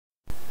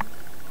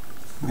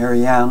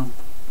Marianne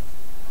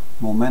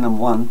Momentum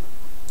 1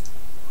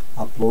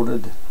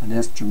 uploaded an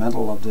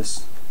instrumental of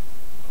this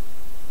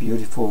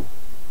beautiful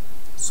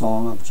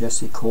song of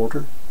Jesse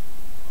Colter,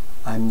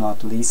 I'm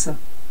Not Liza.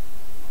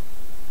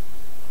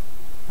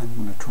 I'm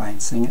going to try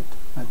and sing it.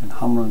 I've been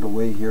humming it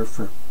away here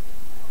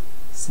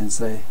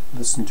since I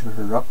listened to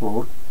her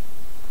upload.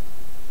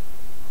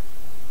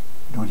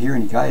 I don't hear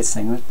any guys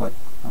singing it, but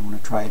I'm going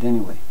to try it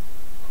anyway.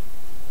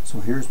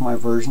 So here's my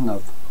version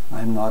of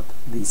I'm Not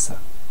Liza.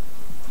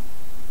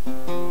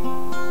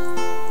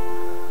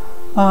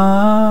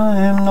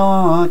 I'm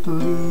not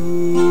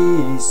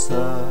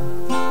Liza,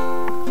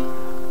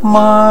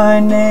 my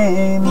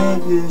name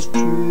is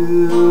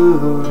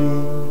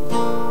Julie.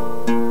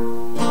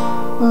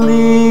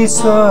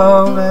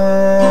 Liza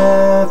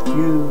left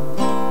you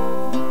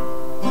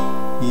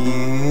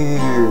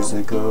years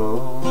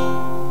ago.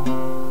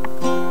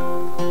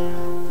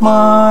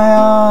 My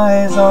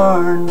eyes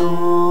are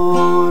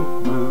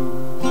not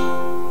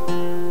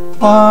blue,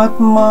 but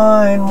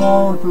mine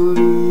won't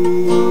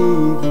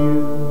leave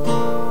you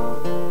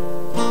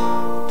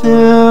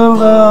till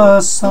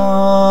the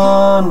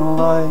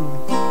sunlight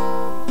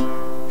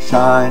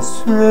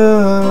shines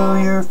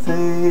through your face.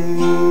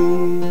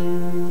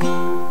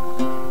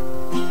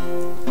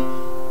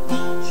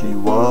 She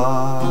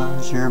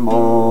was your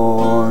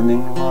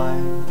morning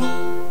light,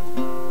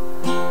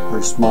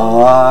 her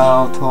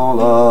smile told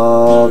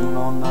of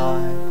no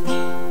night.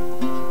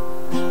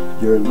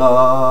 Your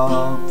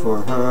love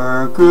for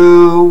her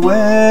grew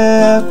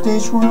with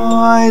each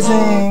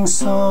rising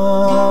sun.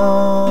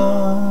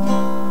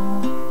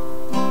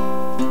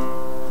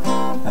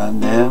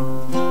 And then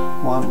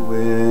one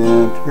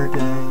winter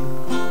day,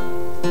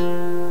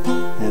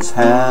 his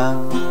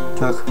hand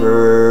took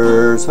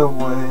hers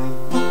away.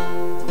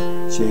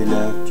 She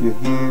left you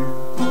here,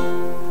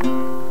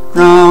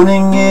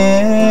 drowning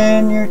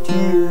in your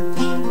tears,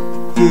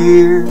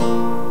 here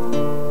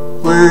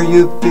where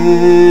you've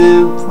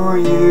been for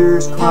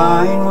years,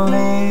 crying,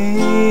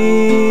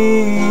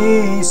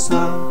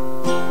 Liza,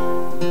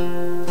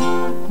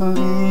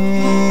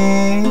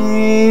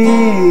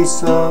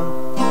 Liza,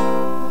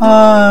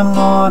 I'm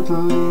not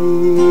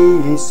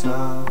Liza,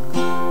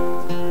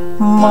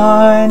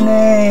 my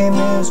name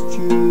is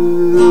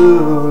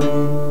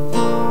Julie.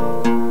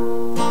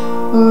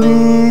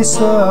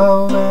 Liza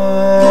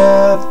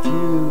left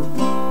you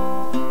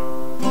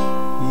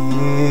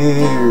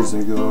years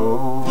ago.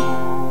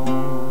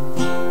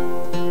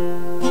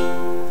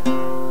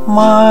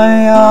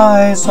 My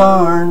eyes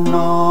are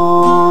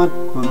not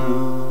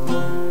blue,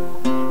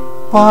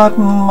 but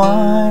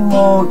mine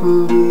won't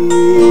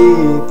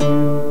leave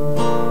you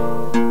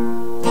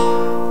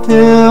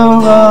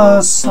till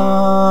the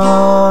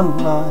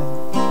sunlight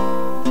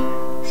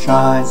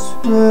shines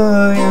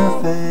through your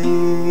face.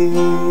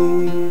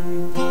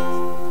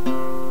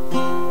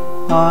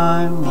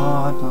 I'm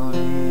not